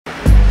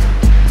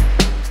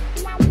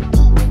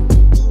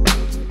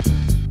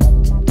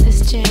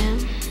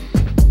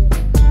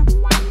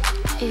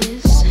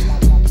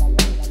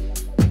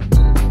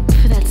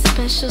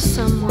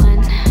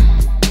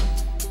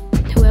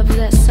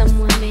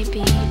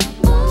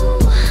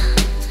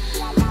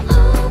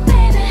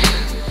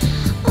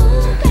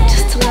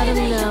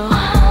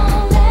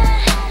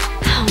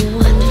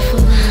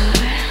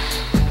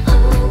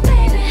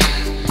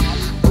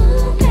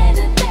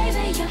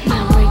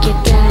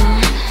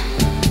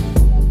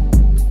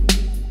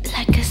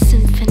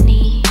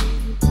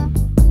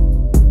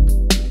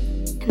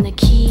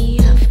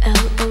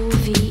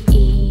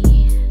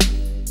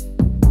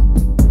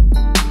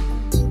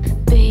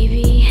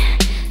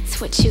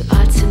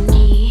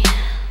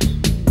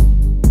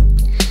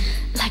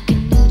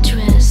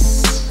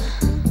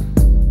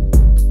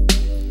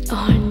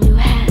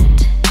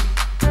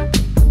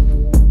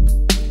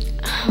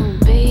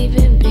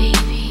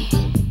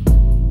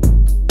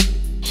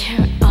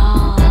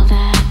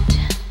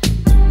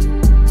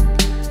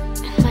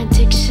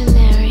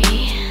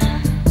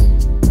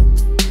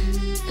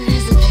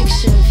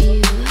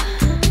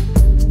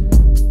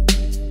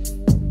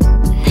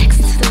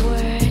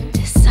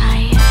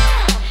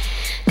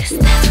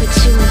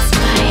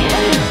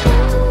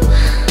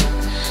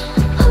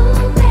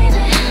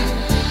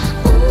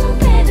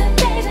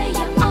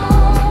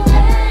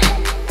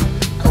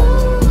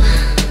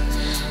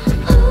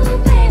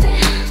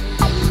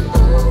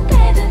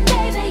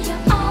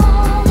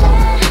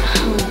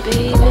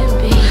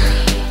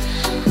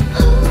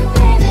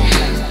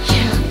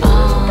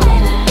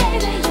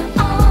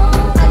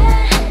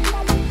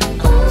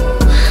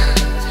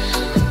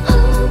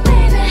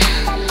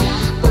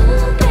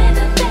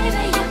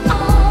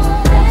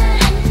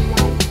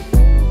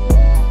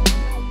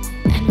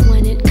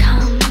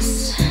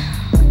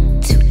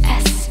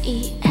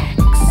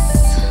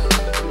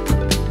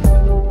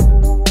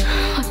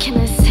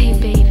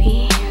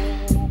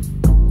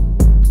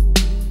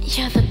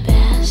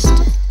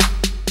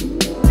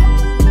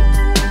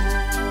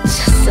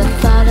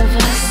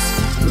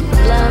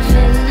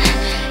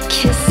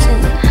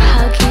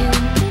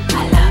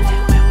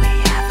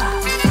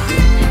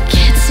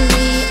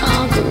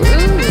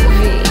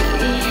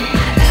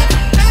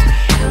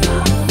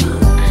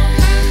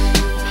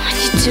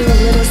do a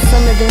little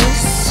some of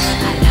this,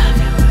 I love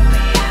you when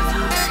we have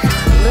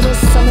a little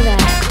some of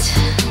that.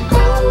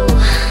 Ooh,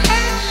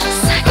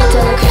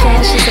 psychedelic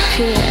flashes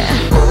appear.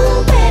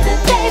 Ooh, baby,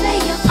 baby,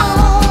 you're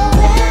all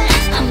that.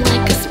 I'm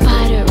like a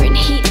spider in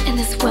heat in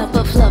this web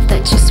of love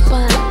that you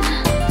spun.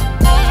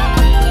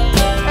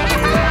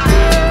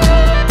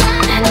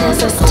 And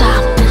as I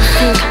stop and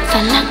think,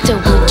 the nectar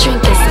we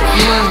drink is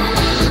one.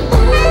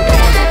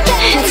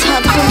 It's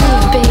hard to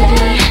believe,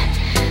 baby,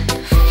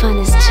 the fun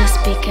has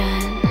just begun.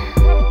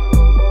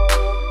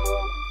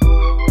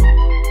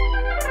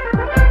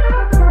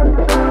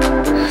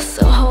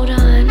 So hold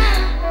on,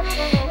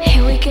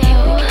 here we go.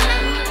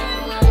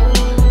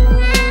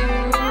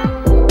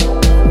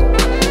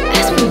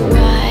 As we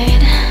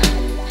ride,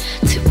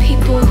 two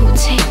people who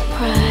take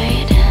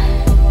pride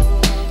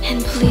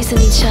in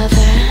pleasing each other.